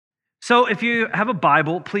So if you have a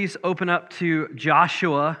Bible, please open up to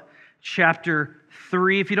Joshua chapter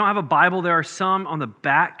 3. If you don't have a Bible, there are some on the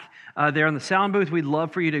back there in the sound booth. We'd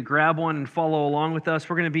love for you to grab one and follow along with us.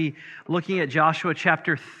 We're going to be looking at Joshua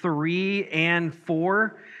chapter 3 and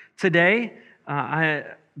 4 today.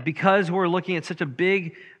 Because we're looking at such a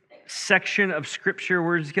big section of Scripture,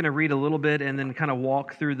 we're just going to read a little bit and then kind of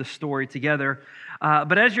walk through the story together.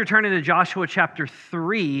 But as you're turning to Joshua chapter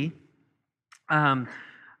 3,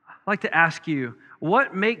 I'd like to ask you,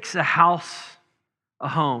 what makes a house a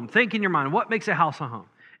home? Think in your mind, what makes a house a home?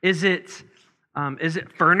 Is it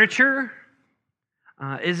furniture?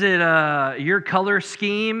 Is it your color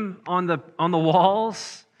scheme on the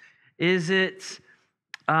walls? Is it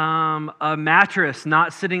a mattress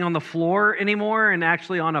not sitting on the floor anymore and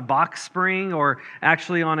actually on a box spring or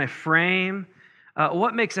actually on a frame?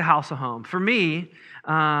 What makes a house a home? For me,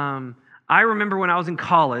 I remember when I was in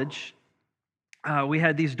college, we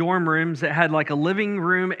had these dorm rooms that had like a living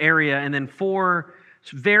room area and then 4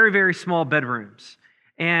 very, very small bedrooms.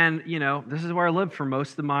 And, you know, this is where I lived for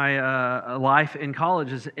most of my life in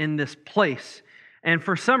college, is in this place. And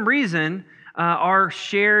for some reason, our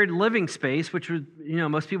shared living space, which was, you know,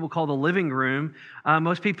 most people call the living room,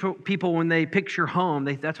 most people when they picture home,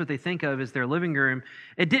 that's what they think of as their living room.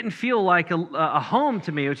 It didn't feel like a home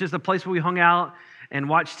to me. It was just a place where we hung out and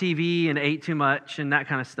watched TV and ate too much and that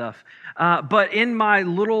kind of stuff. But in my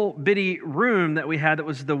little bitty room that we had that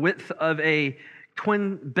was the width of a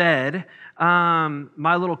twin bed,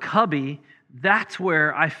 my little cubby, that's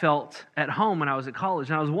where I felt at home when I was at college.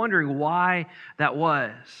 And I was wondering why that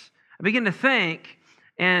was. I began to think,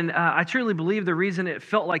 and I truly believe the reason it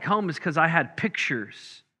felt like home is because I had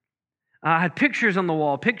pictures. I had pictures on the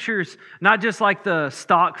wall, pictures, not just like the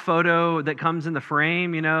stock photo that comes in the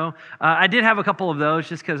frame, you know. I did have a couple of those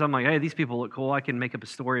just because I'm like, hey, these people look cool. I can make up a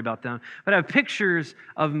story about them. But I have pictures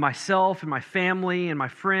of myself and my family and my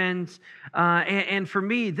friends. And for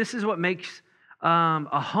me, this is what makes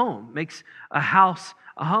a home, makes a house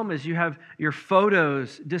a home, is you have your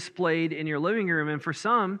photos displayed in your living room. And for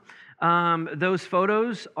some, those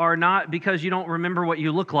photos are not because you don't remember what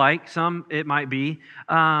you look like. Some, it might be.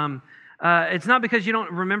 It's not because you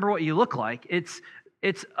don't remember what you look like. It's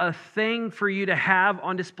a thing for you to have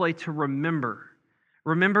on display to remember.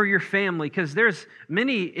 Remember your family, because there's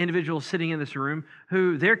many individuals sitting in this room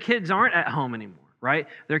who their kids aren't at home anymore, right?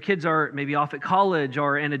 Their kids are maybe off at college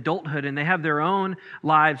or in adulthood, and they have their own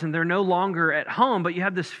lives, and they're no longer at home, but you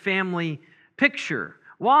have this family picture.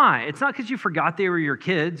 Why? It's not because you forgot they were your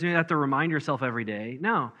kids. You have to remind yourself every day.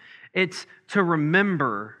 No, it's to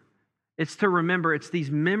remember. It's to remember. It's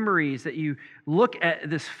these memories that you look at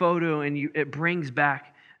this photo and it brings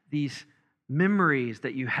back these memories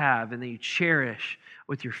that you have and that you cherish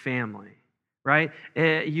with your family, right?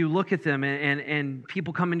 You look at them and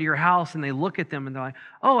people come into your house and they look at them and they're like,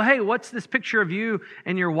 oh, hey, what's this picture of you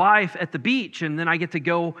and your wife at the beach? And then I get to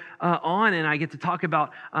go on and I get to talk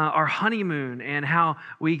about our honeymoon and how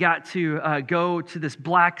we got to go to this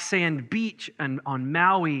black sand beach on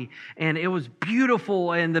Maui, and it was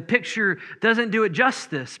beautiful, and the picture doesn't do it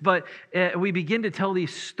justice, but we begin to tell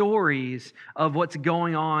these stories of what's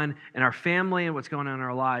going on in our family and what's going on in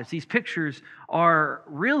our lives. These pictures are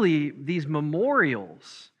really these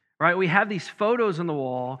memorials, right? We have these photos on the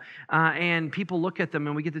wall, and people look at them,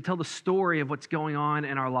 and we get to tell the story of what's going on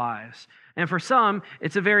in our lives. And for some,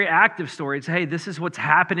 it's a very active story. It's, hey, this is what's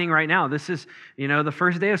happening right now. This is, you know, the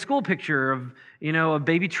first day of school picture of, you know, of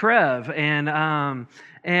baby Trev,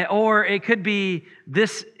 or it could be,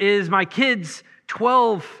 this is my kid's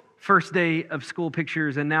 12 first day of school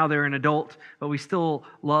pictures, and now they're an adult, but we still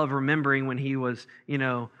love remembering when he was, you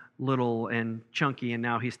know, little and chunky, and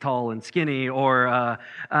now he's tall and skinny. Or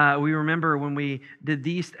we remember when we did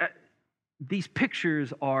these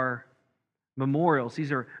pictures are memorials.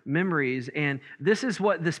 These are memories. And this is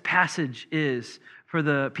what this passage is for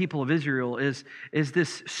the people of Israel, is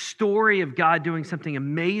this story of God doing something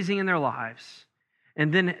amazing in their lives,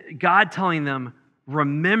 and then God telling them,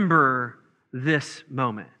 remember this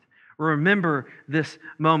moment. Remember this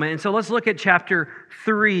moment. And so let's look at chapter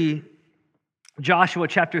 3, Joshua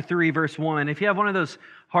chapter 3, verse 1. If you have one of those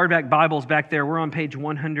hardback Bibles back there, we're on page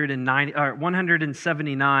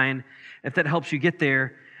 179, if that helps you get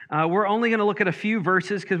there. We're only going to look at a few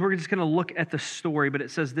verses because we're just going to look at the story, but it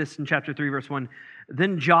says this in chapter 3, verse 1.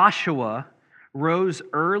 Then Joshua rose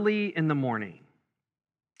early in the morning,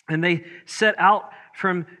 and they set out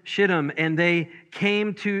from Shittim, and they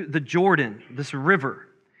came to the Jordan, this river,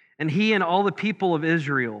 and he and all the people of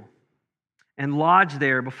Israel, and lodged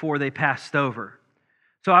there before they passed over.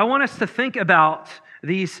 So I want us to think about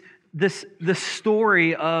these this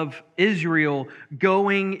story of Israel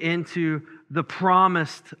going into the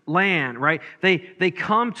promised land, right? They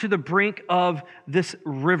come to the brink of this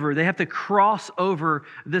river. They have to cross over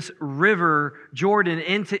this river, Jordan,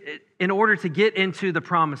 in order to get into the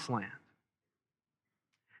promised land.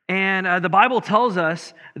 And the Bible tells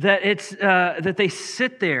us that that they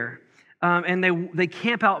sit there and they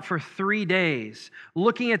camp out for 3 days,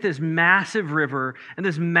 looking at this massive river and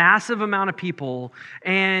this massive amount of people.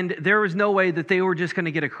 And there was no way that they were just going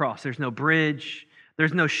to get across. There's no bridge.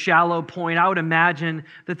 There's no shallow point. I would imagine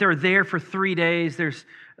that they're there for 3 days. There's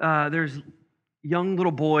young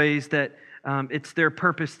little boys that it's their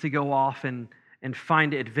purpose to go off and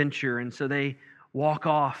find adventure. And so they walk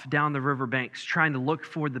off down the riverbanks trying to look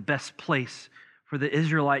for the best place for the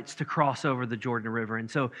Israelites to cross over the Jordan River.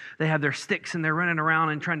 And so they have their sticks and they're running around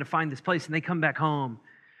and trying to find this place, and they come back home.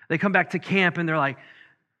 They come back to camp and they're like,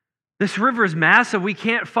 this river is massive. We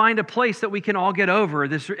can't find a place that we can all get over.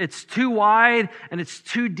 It's too wide and it's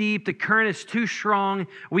too deep. The current is too strong.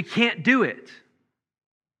 We can't do it.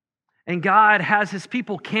 And God has his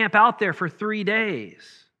people camp out there for 3 days.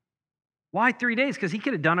 Why 3 days? Because he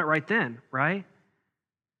could have done it right then, right?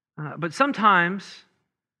 But sometimes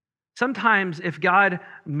if God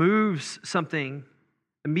moves something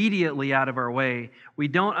immediately out of our way, we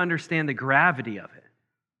don't understand the gravity of it.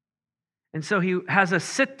 And so he has us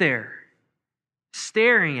sit there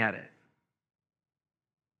staring at it.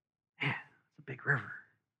 Man, it's a big river.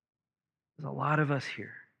 There's a lot of us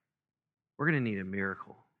here. We're going to need a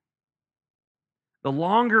miracle. The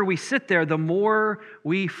longer we sit there, the more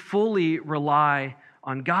we fully rely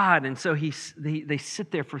on God. And so they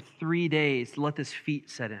sit there for 3 days to let this feet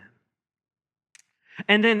set in.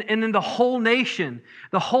 And then the whole nation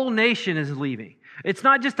is leaving. It's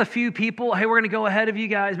not just a few people. Hey, we're going to go ahead of you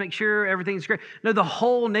guys, make sure everything's great. No, the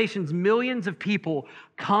whole nation's millions of people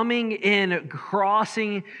coming in,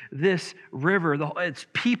 crossing this river. It's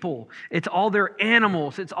people. It's all their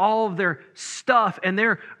animals. It's all of their stuff. And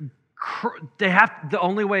the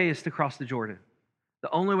only way is to cross the Jordan.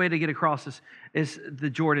 The only way to get across is the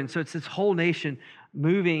Jordan. So it's this whole nation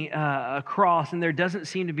moving across, and there doesn't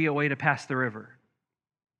seem to be a way to pass the river.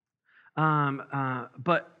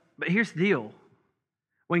 But here's the deal.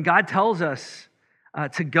 When God tells us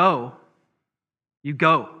to go, you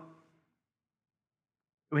go.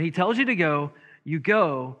 When he tells you to go, you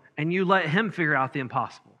go, and you let him figure out the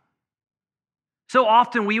impossible. So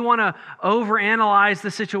often we want to overanalyze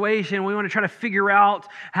the situation. We want to try to figure out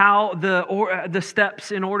how the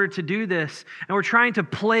steps in order to do this, and we're trying to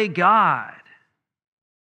play God.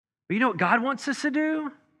 But you know what God wants us to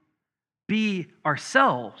do? Be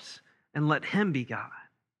ourselves and let him be God.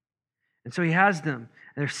 And so he has them,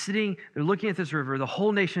 and they're looking at this river. The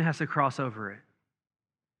whole nation has to cross over it.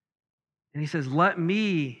 And he says, let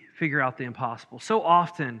me figure out the impossible. So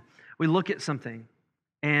often we look at something,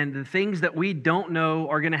 and the things that we don't know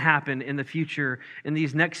are going to happen in the future, in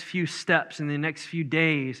these next few steps, in the next few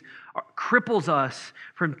days, cripples us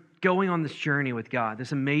from going on this journey with God,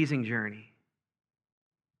 this amazing journey.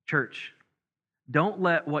 Church, don't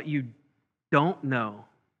let what you don't know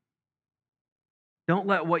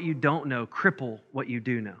cripple what you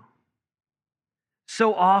do know.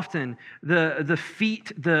 So often,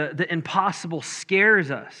 the impossible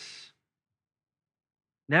scares us.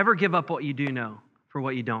 Never give up what you do know for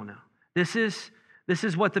what you don't know. This is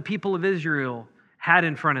what the people of Israel had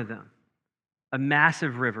in front of them, a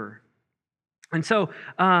massive river. And so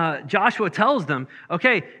Joshua tells them,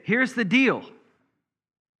 okay, here's the deal.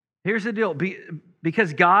 Here's the deal.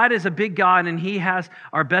 Because God is a big God and he has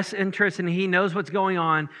our best interests and he knows what's going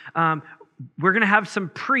on, we're going to have some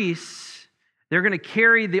priests. They're going to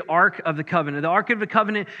carry the Ark of the Covenant. The Ark of the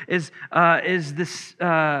Covenant is this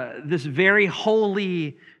very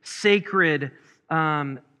holy, sacred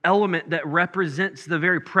element that represents the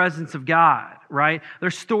very presence of God, right?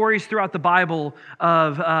 There's stories throughout the Bible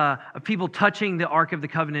of people touching the Ark of the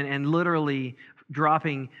Covenant and literally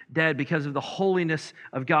dropping dead because of the holiness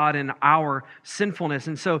of God and our sinfulness.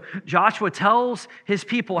 And so Joshua tells his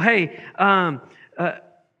people, hey,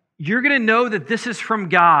 you're going to know that this is from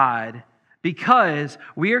God because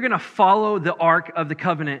we are going to follow the Ark of the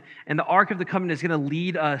Covenant, and the Ark of the Covenant is going to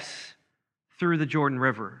lead us through the Jordan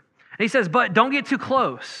River. And he says, but don't get too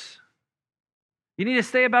close. You need to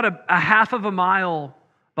stay about a half of a mile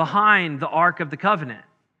behind the Ark of the Covenant.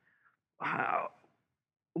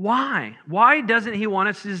 Why? Why doesn't he want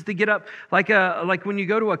us just to get up like when you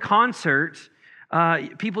go to a concert?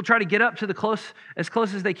 People try to get up to as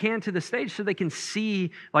close as they can to the stage so they can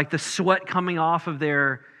see like the sweat coming off of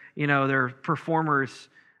their performers'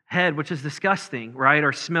 head, which is disgusting, right?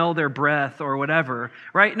 Or smell their breath or whatever,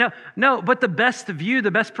 right? No, but the best view,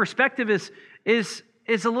 the best perspective is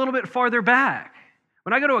a little bit farther back.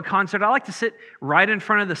 When I go to a concert, I like to sit right in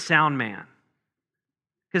front of the sound man,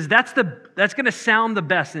 because that's going to sound the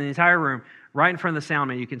best in the entire room, right in front of the sound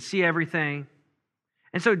man. You can see everything.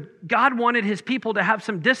 And so God wanted his people to have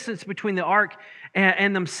some distance between the ark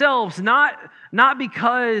and themselves, not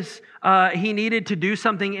because he needed to do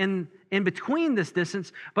something in between this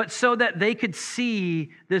distance, but so that they could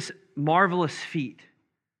see this marvelous feat.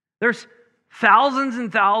 There's thousands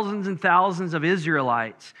and thousands and thousands of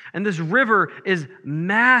Israelites, and this river is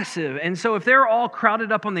massive. And so if they're all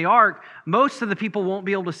crowded up on the ark, most of the people won't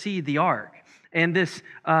be able to see the ark and this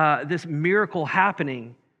miracle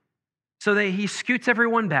happening. So that he scoots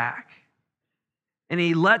everyone back and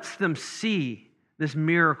he lets them see this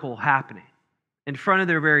miracle happening in front of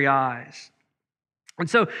their very eyes. And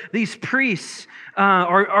so these priests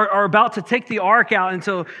are about to take the ark out. And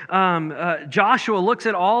so Joshua looks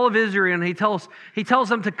at all of Israel and he tells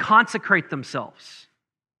them to consecrate themselves.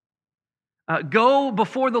 Go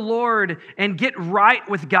before the Lord and get right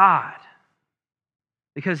with God,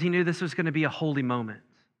 because he knew this was going to be a holy moment.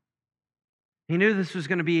 He knew this was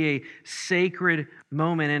going to be a sacred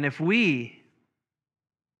moment. And if we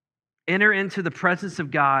enter into the presence of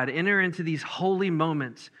God, enter into these holy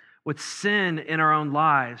moments with sin in our own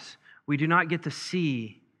lives, we do not get to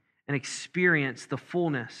see and experience the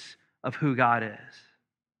fullness of who God is.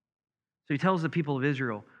 So he tells the people of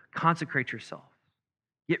Israel, consecrate yourself,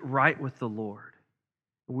 get right with the Lord.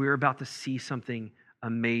 We're about to see something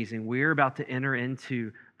amazing. We're about to enter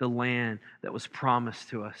into the land that was promised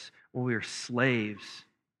to us when we were slaves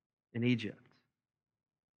in Egypt.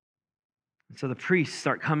 And so the priests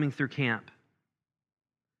start coming through camp,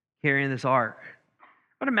 carrying this ark.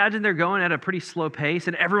 But imagine they're going at a pretty slow pace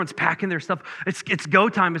and everyone's packing their stuff. It's go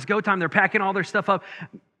time. It's go time. They're packing all their stuff up.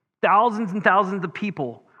 Thousands and thousands of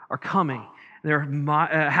people are coming. They're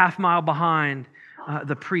a half mile behind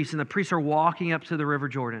the priests, and the priests are walking up to the River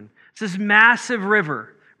Jordan. It's this massive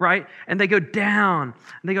river, right? And they go down,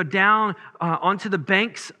 onto the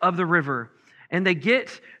banks of the river, and they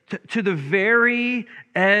get to the very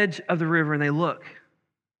edge of the river, and they look,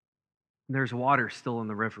 and there's water still in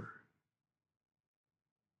the river.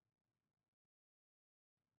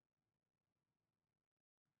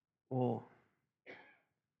 Well,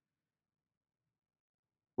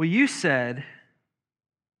 you said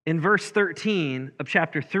in verse 13 of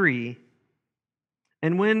chapter 3,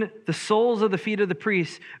 and when the soles of the feet of the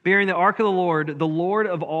priests bearing the ark of the Lord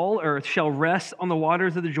of all earth, shall rest on the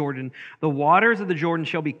waters of the Jordan, the waters of the Jordan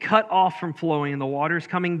shall be cut off from flowing, and the waters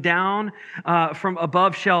coming down from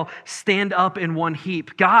above shall stand up in one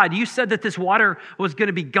heap. God, you said that this water was going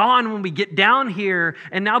to be gone when we get down here,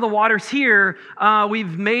 and now the water's here.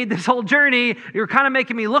 We've made this whole journey. You're kind of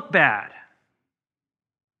making me look bad.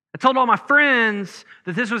 I told all my friends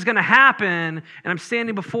that this was going to happen, and I'm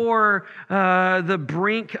standing before the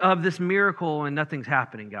brink of this miracle, and nothing's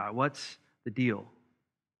happening, God. What's the deal?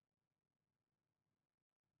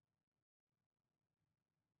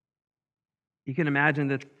 You can imagine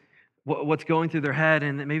that what's going through their head,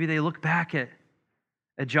 and that maybe they look back at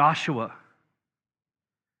Joshua.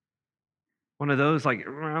 One of those, like, I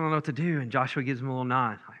don't know what to do, and Joshua gives them a little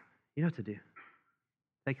nod. Like, you know what to do.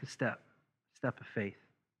 Take a step of faith.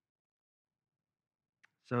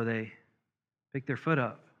 So they pick their foot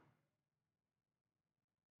up.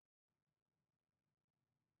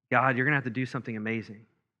 God, you're going to have to do something amazing.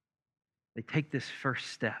 They take this first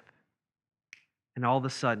step, and all of a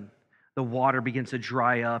sudden, the water begins to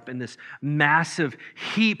dry up, and this massive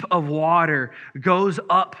heap of water goes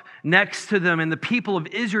up next to them, and the people of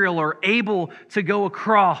Israel are able to go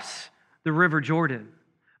across the River Jordan.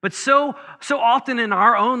 But so often in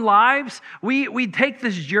our own lives, we take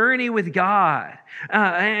this journey with God,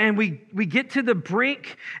 and we get to the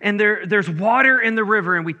brink, and there's water in the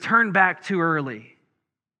river, and we turn back too early.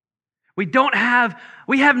 We have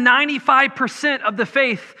 95% of the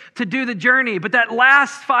faith to do the journey, but that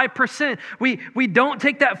last 5%, we don't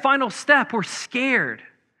take that final step. We're scared.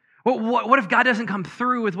 What if God doesn't come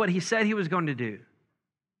through with what he said he was going to do?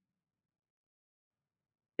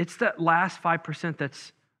 It's that last 5%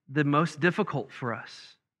 that's the most difficult for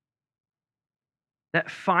us.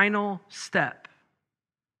 That final step,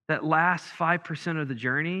 that last 5% of the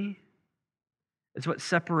journey, is what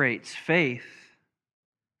separates faith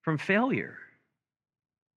from failure.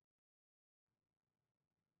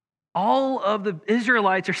 All of the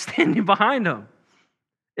Israelites are standing behind them.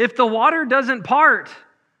 If the water doesn't part,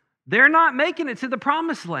 they're not making it to the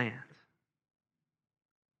promised land.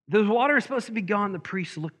 The water is supposed to be gone. The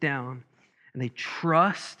priests look down, And they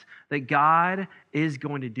trust that God is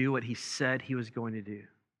going to do what he said he was going to do.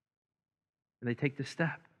 And they take the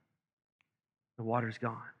step. The water's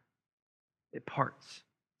gone. It parts.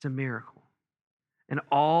 It's a miracle. And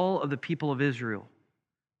all of the people of Israel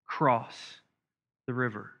cross the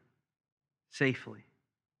river safely.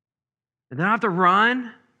 And they don't have to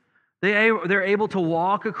run. They're able to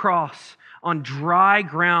walk across on dry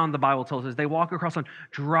ground, the Bible tells us. They walk across on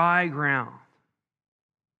dry ground.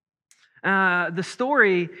 The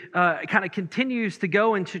story kind of continues to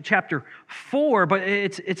go into chapter 4, but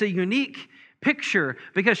it's a unique picture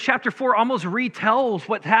because chapter 4 almost retells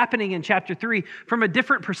what's happening in chapter 3 from a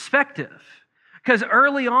different perspective. Because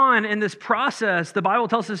early on in this process, the Bible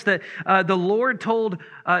tells us that the Lord told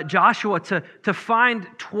Joshua to find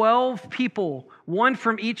 12 people, one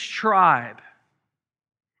from each tribe,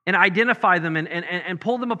 and identify them and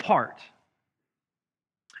pull them apart.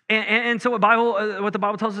 And so what the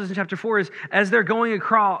Bible tells us in chapter 4 is as they're going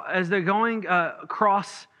across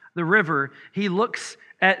the river, he looks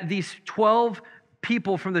at these 12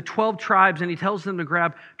 people from the 12 tribes and he tells them to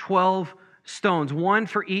grab 12 stones, one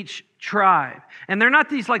for each tribe. And they're not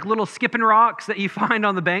these like little skipping rocks that you find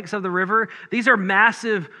on the banks of the river. These are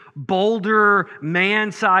massive boulder,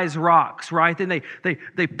 man-sized rocks, right? Then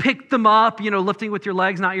they pick them up, lifting with your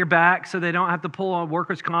legs, not your back, so they don't have to pull on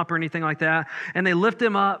workers' comp or anything like that. And they lift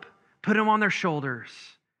them up, put them on their shoulders.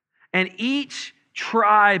 And each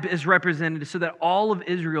tribe is represented so that all of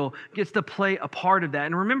Israel gets to play a part of that.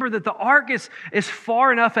 And remember that the ark is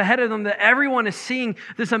far enough ahead of them that everyone is seeing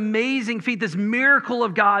this amazing feat, this miracle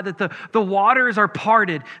of God, that the waters are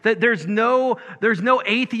parted, that there's no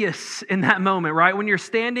atheists in that moment, right? When you're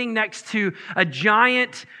standing next to a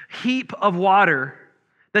giant heap of water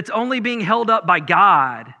that's only being held up by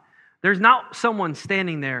God, there's not someone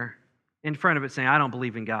standing there in front of it saying, I don't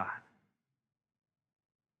believe in God.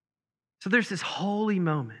 So there's this holy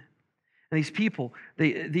moment. And these people,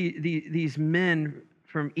 these men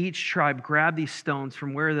from each tribe grab these stones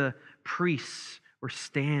from where the priests were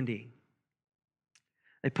standing.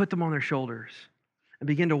 They put them on their shoulders and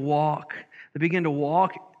begin to walk. They begin to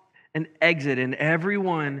walk and exit, and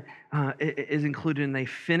everyone is included. And they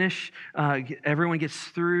finish, everyone gets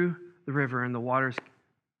through the river and the waters,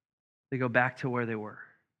 they go back to where they were.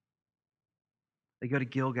 They go to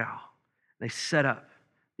Gilgal. They set up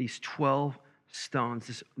these 12 stones,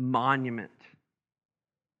 this monument.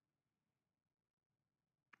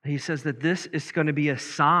 He says that this is going to be a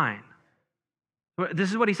sign. This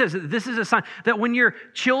is what he says. This is a sign that when your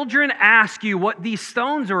children ask you what these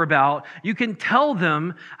stones are about, you can tell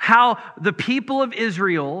them how the people of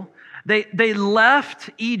Israel, they left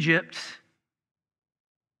Egypt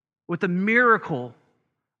with the miracle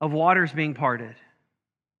of waters being parted.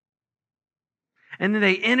 And then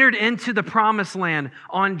they entered into the promised land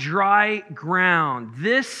on dry ground.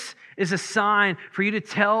 This is a sign for you to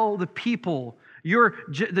tell the people,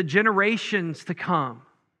 the generations to come,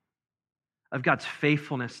 of God's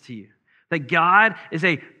faithfulness to you. That God is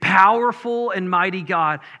a powerful and mighty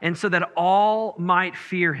God, and so that all might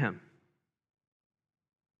fear him.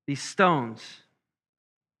 These stones,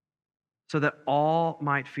 so that all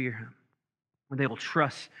might fear him. And they will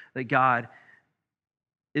trust that God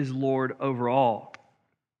is Lord over all.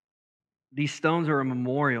 These stones are a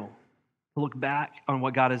memorial to look back on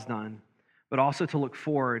what God has done, but also to look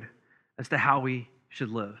forward as to how we should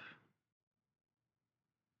live.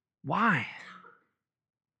 Why?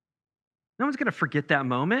 No one's going to forget that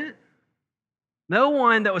moment. No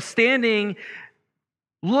one that was standing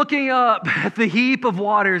looking up at the heap of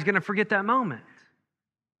water is going to forget that moment.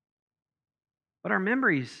 But our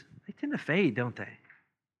memories, they tend to fade, don't they?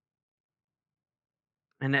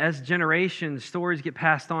 And as stories get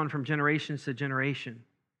passed on from generations to generation,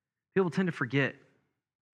 people tend to forget.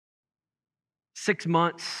 6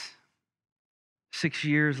 months, 6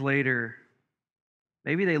 years later,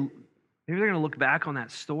 maybe they're going to look back on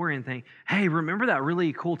that story and think, hey, remember that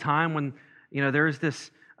really cool time when there was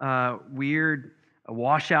this weird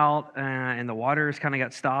washout and the waters kind of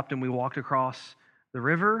got stopped and we walked across the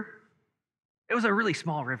river? It was a really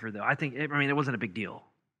small river, though. It wasn't a big deal,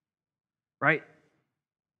 right?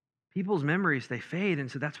 People's memories, they fade, and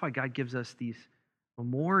so that's why God gives us these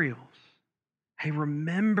memorials. Hey,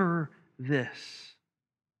 remember this.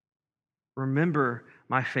 Remember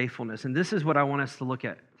my faithfulness. And this is what I want us to look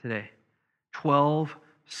at today. 12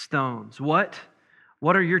 stones. What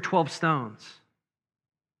are your 12 stones?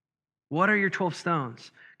 What are your 12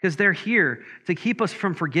 stones? Because they're here to keep us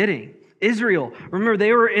from forgetting. Israel, remember,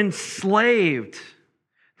 they were enslaved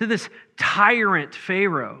to this tyrant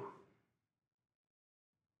Pharaoh.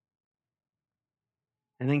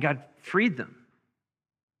 And then God freed them.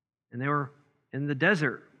 And they were in the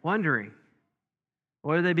desert, wondering.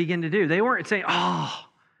 What did they begin to do? They weren't saying, oh,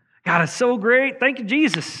 God is so great. Thank you,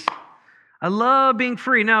 Jesus. I love being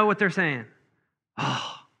free. No, what they're saying,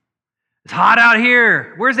 oh, it's hot out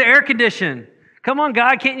here. Where's the air condition? Come on,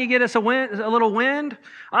 God, can't you get us a little wind?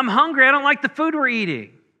 I'm hungry. I don't like the food we're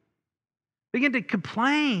eating. Begin to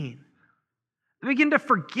complain. Begin to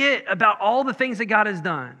forget about all the things that God has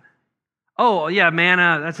done. Oh, yeah,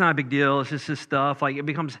 manna, that's not a big deal. It's just this stuff. Like it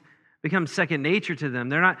becomes second nature to them.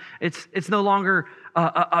 They're not, it's no longer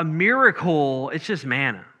a miracle. It's just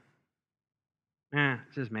manna.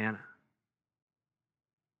 It's just manna.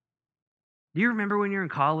 Do you remember when you were in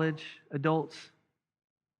college, adults?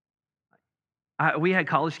 We had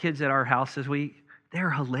college kids at our house this week. They're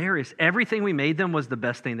hilarious. Everything we made them was the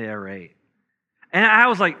best thing they ever ate. And I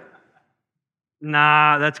was like,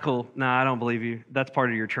 nah, that's cool. Nah, I don't believe you. That's part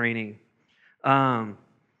of your training.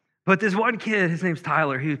 But this one kid, his name's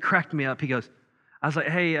Tyler, he cracked me up. He goes, I was like,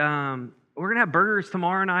 hey, we're going to have burgers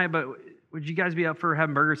tomorrow night, but would you guys be up for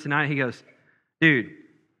having burgers tonight? He goes, dude,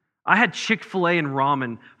 I had Chick-fil-A and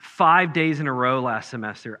ramen 5 days in a row last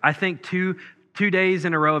semester. I think two days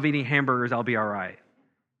in a row of eating hamburgers, I'll be all right.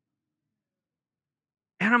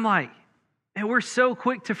 And I'm like, and we're so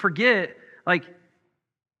quick to forget, like,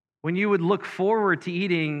 when you would look forward to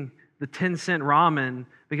eating the 10-cent ramen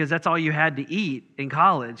because that's all you had to eat in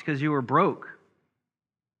college because you were broke.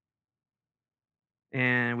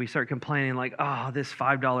 And we start complaining like, oh, this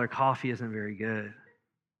 $5 coffee isn't very good.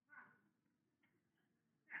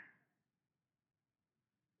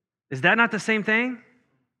 Is that not the same thing?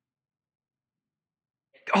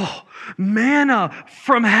 Oh, manna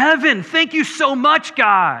from heaven. Thank you so much,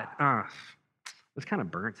 God. It's kind of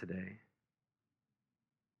burnt today.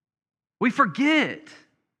 We forget.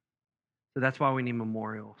 So that's why we need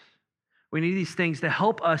memorials. We need these things to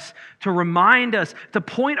help us, to remind us, to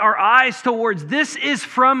point our eyes towards this is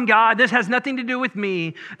from God. This has nothing to do with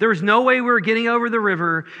me. There was no way we were getting over the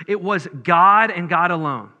river. It was God and God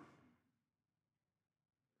alone.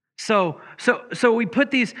 So we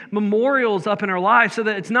put these memorials up in our lives so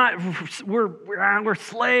that it's not we're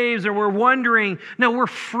slaves or we're wondering. No, we're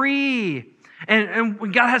free. And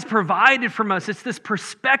when God has provided from us, it's this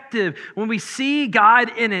perspective. When we see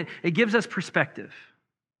God in it, it gives us perspective.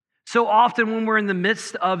 So often when we're in the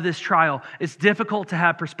midst of this trial, it's difficult to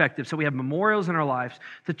have perspective. So we have memorials in our lives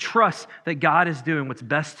to trust that God is doing what's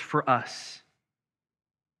best for us.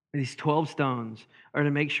 These 12 stones are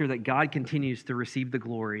to make sure that God continues to receive the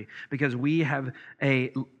glory because we have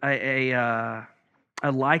a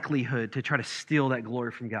likelihood to try to steal that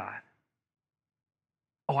glory from God.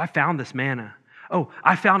 Oh, I found this manna. Oh,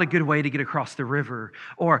 I found a good way to get across the river.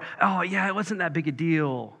 Or, oh, yeah, it wasn't that big a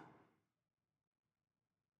deal.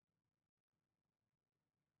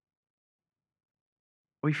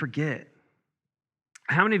 We forget.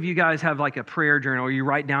 How many of you guys have like a prayer journal where you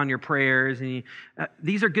write down your prayers? And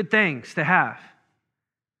these are good things to have.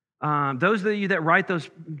 Those of you that write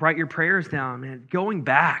your prayers down, man, going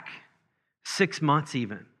back 6 months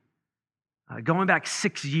even, going back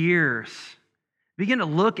 6 years, begin to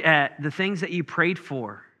look at the things that you prayed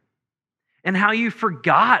for and how you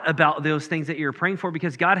forgot about those things that you were praying for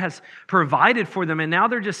because God has provided for them and now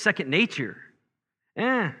they're just second nature.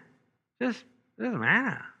 Just doesn't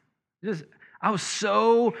matter. I was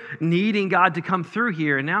so needing God to come through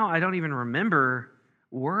here, and now I don't even remember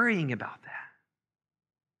worrying about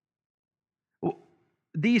that.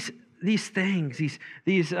 These things,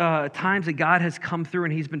 these times that God has come through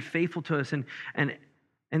and He's been faithful to us, and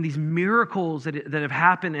these miracles that have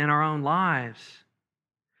happened in our own lives,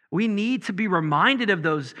 we need to be reminded of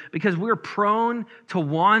those because we're prone to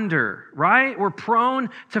wander, right? We're prone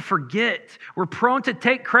to forget. We're prone to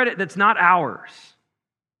take credit that's not ours.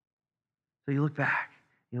 So you look back,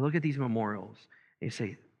 you look at these memorials, and you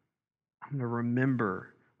say, I'm going to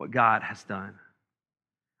remember what God has done.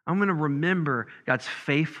 I'm going to remember God's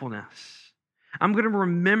faithfulness. I'm going to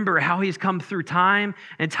remember how He's come through time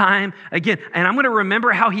and time again. And I'm going to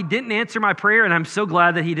remember how He didn't answer my prayer, and I'm so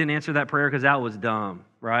glad that He didn't answer that prayer because that was dumb,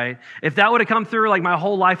 right? If that would have come through, like my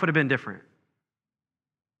whole life would have been different.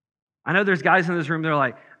 I know there's guys in this room, they're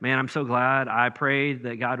like, man, I'm so glad I prayed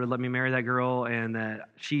that God would let me marry that girl and that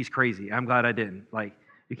she's crazy. I'm glad I didn't. Like,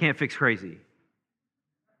 you can't fix crazy.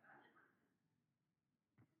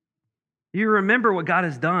 You remember what God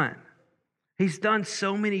has done. He's done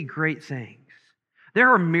so many great things. There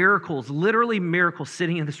are miracles, literally miracles,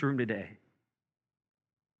 sitting in this room today.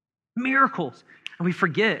 Miracles. And we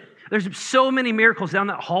forget. There's so many miracles down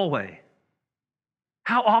that hallway.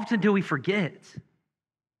 How often do we forget?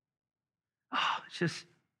 Oh, it's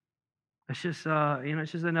just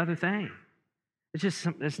another thing.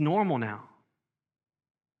 It's normal now.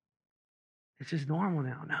 It's just normal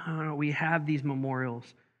now. No. We have these memorials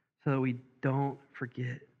so that we don't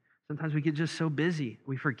forget. Sometimes we get just so busy,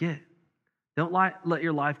 we forget. Don't let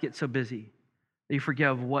your life get so busy that you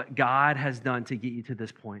forget of what God has done to get you to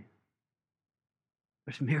this point.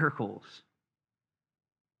 There's miracles.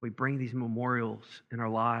 We bring these memorials in our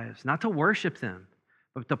lives, not to worship them,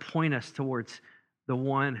 but to point us towards the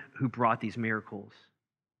one who brought these miracles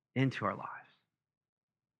into our lives.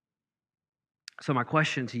 So my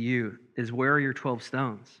question to you is, where are your 12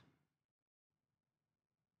 stones?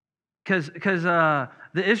 Because the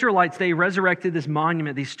Israelites, they resurrected this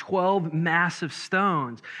monument, these 12 massive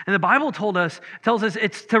stones. And the Bible tells us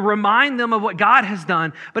it's to remind them of what God has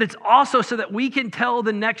done, but it's also so that we can tell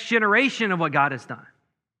the next generation of what God has done.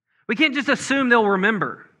 We can't just assume they'll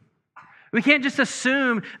remember. We can't just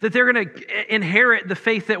assume that they're going to inherit the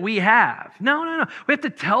faith that we have. No. We have to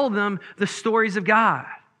tell them the stories of God.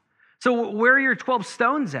 So where are your 12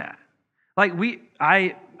 stones at? Like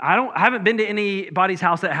I haven't been to anybody's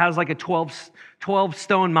house that has like a 12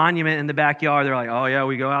 stone monument in the backyard. They're like, oh yeah,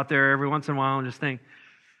 we go out there every once in a while and just think,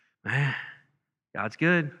 man, God's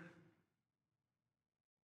good.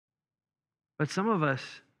 But some of us,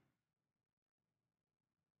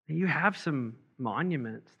 you have some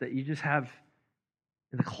monuments that you just have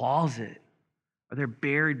in the closet, or they're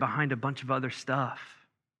buried behind a bunch of other stuff.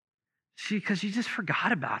 See, because you just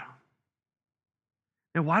forgot about them.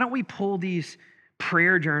 And why don't we pull these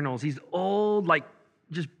prayer journals, these old, like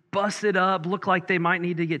just busted up, look like they might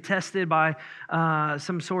need to get tested by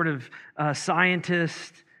some sort of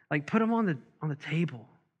scientist, like put them on the table.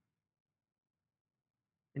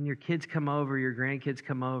 And your kids come over, your grandkids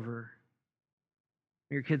come over,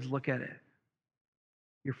 your kids look at it.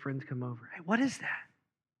 Your friends come over. Hey, what is that?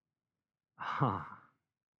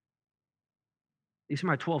 These are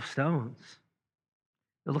my 12 stones.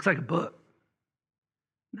 It looks like a book.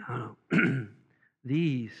 No.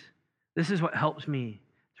 This is what helps me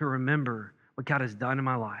to remember what God has done in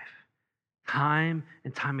my life. Time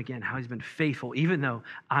and time again, how he's been faithful, even though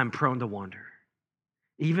I'm prone to wander.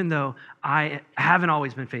 Even though I haven't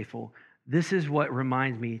always been faithful, this is what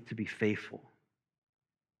reminds me to be faithful.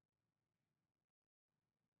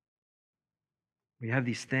 We have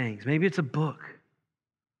these things. Maybe it's a book.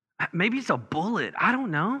 Maybe it's a bullet. I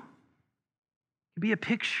don't know. It could be a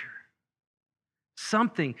picture.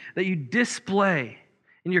 Something that you display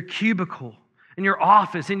in your cubicle, in your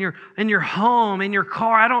office, in your home, in your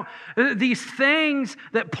car. These things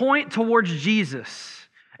that point towards Jesus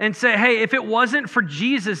and say, hey, if it wasn't for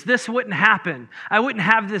Jesus, this wouldn't happen. I wouldn't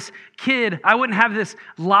have this kid. I wouldn't have this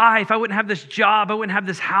life. I wouldn't have this job. I wouldn't have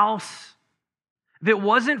this house. If it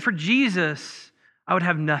wasn't for Jesus, I would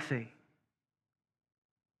have nothing.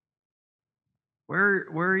 Where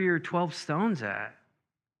are your 12 stones at?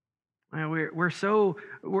 We're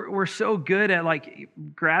so good at like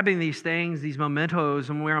grabbing these things, these mementos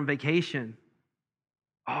when we're on vacation.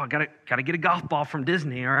 Oh, I gotta get a golf ball from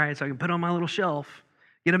Disney, all right, so I can put it on my little shelf.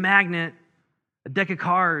 Get a magnet, a deck of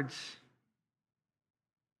cards.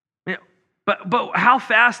 But how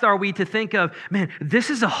fast are we to think of, man, this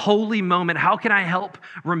is a holy moment. How can I help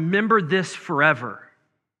remember this forever?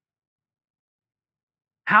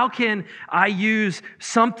 How can I use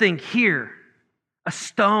something here, a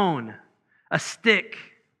stone, a stick,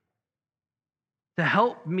 to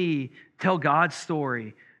help me tell God's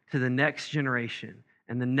story to the next generation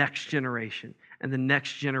and the next generation and the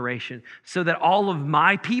next generation, so that all of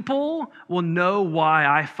my people will know why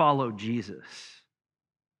I follow Jesus?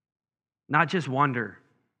 Not just wonder,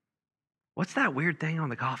 what's that weird thing on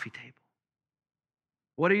the coffee table?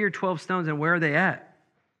 What are your 12 stones and where are they at?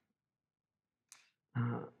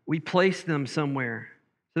 We place them somewhere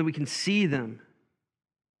so that we can see them.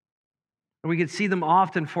 And we can see them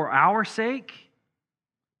often for our sake,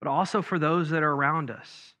 but also for those that are around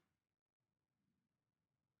us.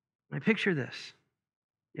 I picture this.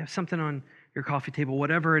 You have something on your coffee table,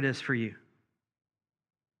 whatever it is for you.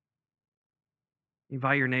 You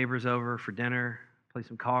invite your neighbors over for dinner, play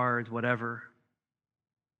some cards, whatever.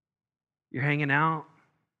 You're hanging out.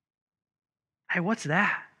 Hey, what's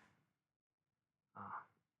that?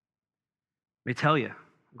 Let me tell you,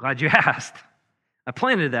 I'm glad you asked. I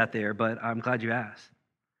planted that there, but I'm glad you asked.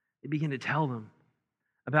 You begin to tell them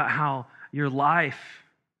about how your life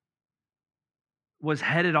was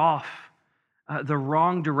headed off the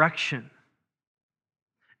wrong direction.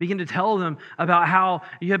 Begin to tell them about how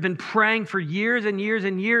you have been praying for years and years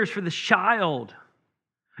and years for this child.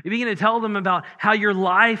 You begin to tell them about how your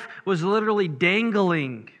life was literally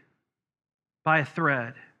dangling by a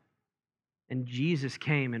thread, and Jesus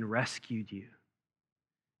came and rescued you.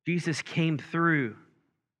 Jesus came through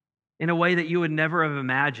in a way that you would never have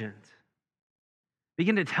imagined.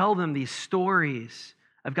 Begin to tell them these stories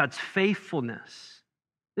of God's faithfulness.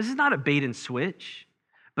 This is not a bait and switch,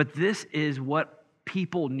 but this is what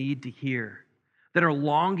people need to hear that are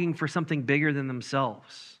longing for something bigger than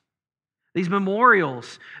themselves. These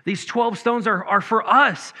memorials, these 12 stones are for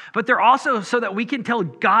us, but they're also so that we can tell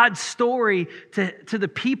God's story to the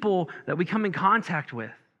people that we come in contact with.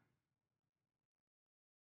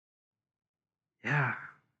 Yeah,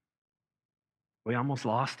 we almost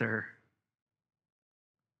lost her,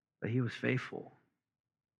 but he was faithful.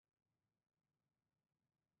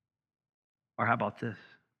 Or how about this?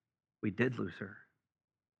 We did lose her,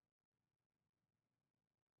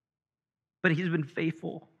 but he's been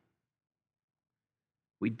faithful.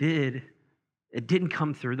 We did. It didn't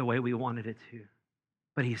come through the way we wanted it to,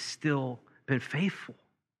 but he's still been faithful.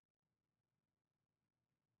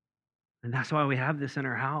 And that's why we have this in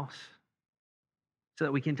our house, so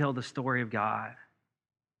that we can tell the story of God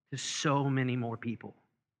to so many more people.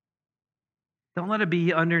 Don't let it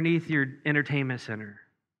be underneath your entertainment center.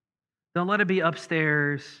 Don't let it be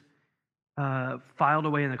upstairs, filed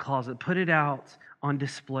away in the closet. Put it out on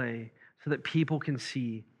display so that people can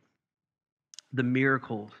see the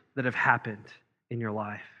miracles that have happened in your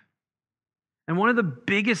life. And one of the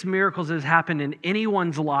biggest miracles that has happened in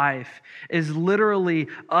anyone's life is literally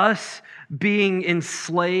us being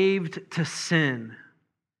enslaved to sin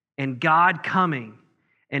and God coming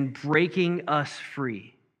and breaking us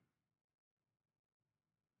free.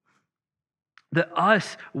 That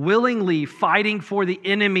us willingly fighting for the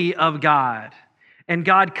enemy of God and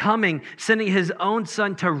God coming, sending his own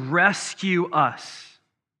son to rescue us.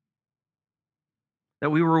 That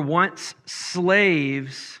we were once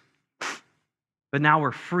slaves, but now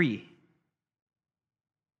we're free.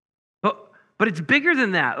 But it's bigger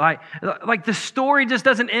than that. Like the story just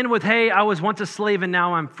doesn't end with, hey, I was once a slave and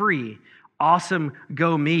now I'm free. Awesome,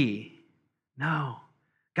 go me. No,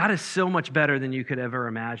 God is so much better than you could ever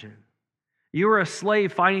imagine. You were a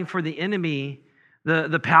slave fighting for the enemy,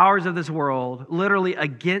 the powers of this world, literally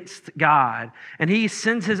against God. And he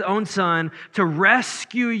sends his own son to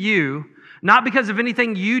rescue you, not because of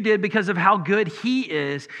anything you did, because of how good he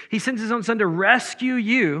is. He sends his own son to rescue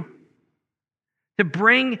you, to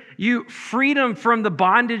bring you freedom from the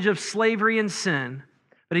bondage of slavery and sin.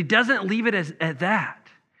 But he doesn't leave it at that.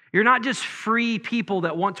 You're not just free people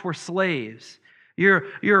that once were slaves.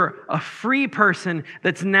 You're a free person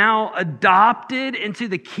that's now adopted into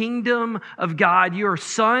the kingdom of God. You are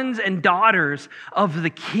sons and daughters of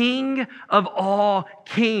the King of all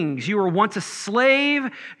kings. You were once a slave.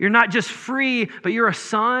 You're not just free, but you're a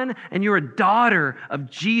son and you're a daughter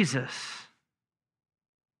of Jesus.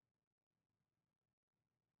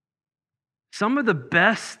 Some of the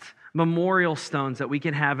best memorial stones that we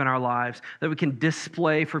can have in our lives, that we can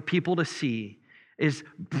display for people to see, is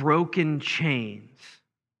broken chains.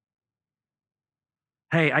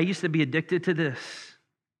 Hey, I used to be addicted to this,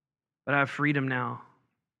 but I have freedom now.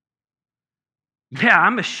 Yeah,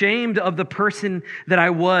 I'm ashamed of the person that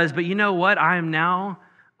I was, but you know what? I am now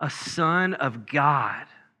a son of God.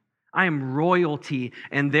 I am royalty,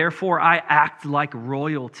 and therefore I act like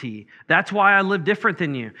royalty. That's why I live different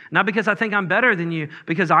than you. Not because I think I'm better than you,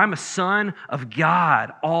 because I'm a son of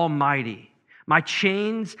God Almighty. My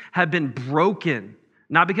chains have been broken,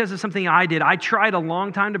 not because of something I did. I tried a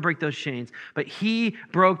long time to break those chains, but he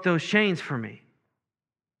broke those chains for me.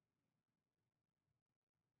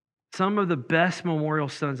 Some of the best memorial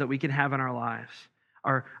stones that we can have in our lives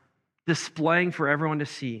are displaying for everyone to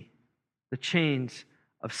see the chains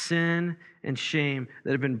of sin and shame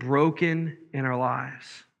that have been broken in our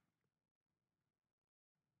lives.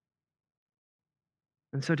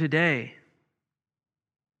 And so today,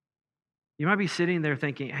 you might be sitting there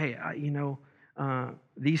thinking, hey,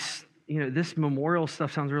 this memorial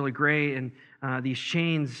stuff sounds really great, and these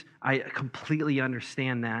chains, I completely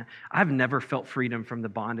understand that. I've never felt freedom from the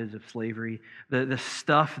bondage of slavery. The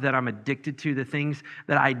stuff that I'm addicted to, the things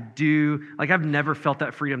that I do, I've never felt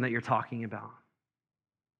that freedom that you're talking about.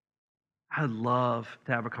 I'd love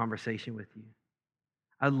to have a conversation with you.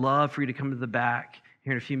 I'd love for you to come to the back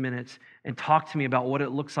here in a few minutes and talk to me about what it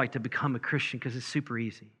looks like to become a Christian, because it's super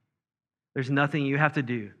easy. There's nothing you have to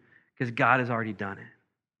do because God has already done it.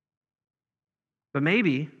 But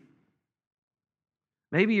maybe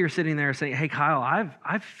you're sitting there saying, hey, Kyle,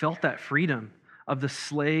 I've felt that freedom of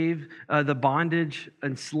the bondage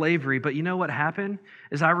and slavery. But you know what happened?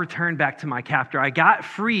 Is I returned back to my captor. I got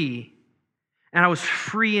free, and I was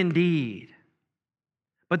free indeed.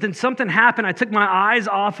 But then something happened. I took my eyes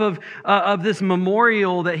off of this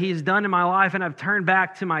memorial that he's done in my life, and I've turned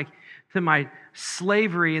back to my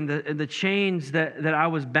slavery and the chains that I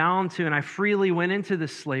was bound to, and I freely went into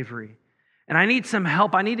this slavery. And I need some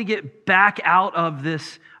help. I need to get back out of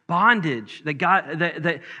this bondage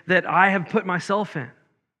that I have put myself in.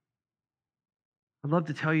 I'd love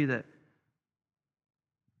to tell you that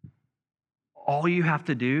all you have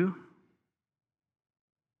to do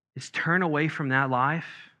is turn away from that life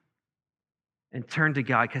and turn to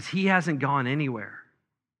God, because He hasn't gone anywhere.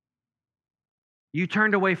 You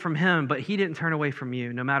turned away from Him, but He didn't turn away from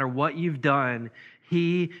you. No matter what you've done,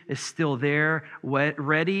 He is still there,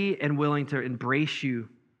 ready and willing to embrace you,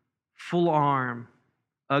 full arm,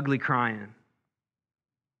 ugly crying.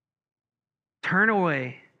 Turn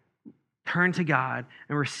away, turn to God,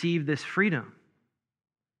 and receive this freedom.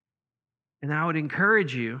 And I would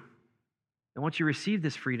encourage you that once you receive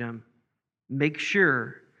this freedom, make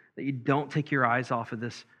sure that you don't take your eyes off of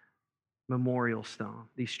this memorial stone,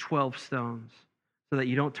 these 12 stones, so that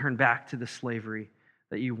you don't turn back to the slavery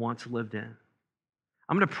that you once lived in.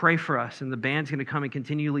 I'm going to pray for us, and the band's going to come and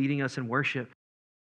continue leading us in worship.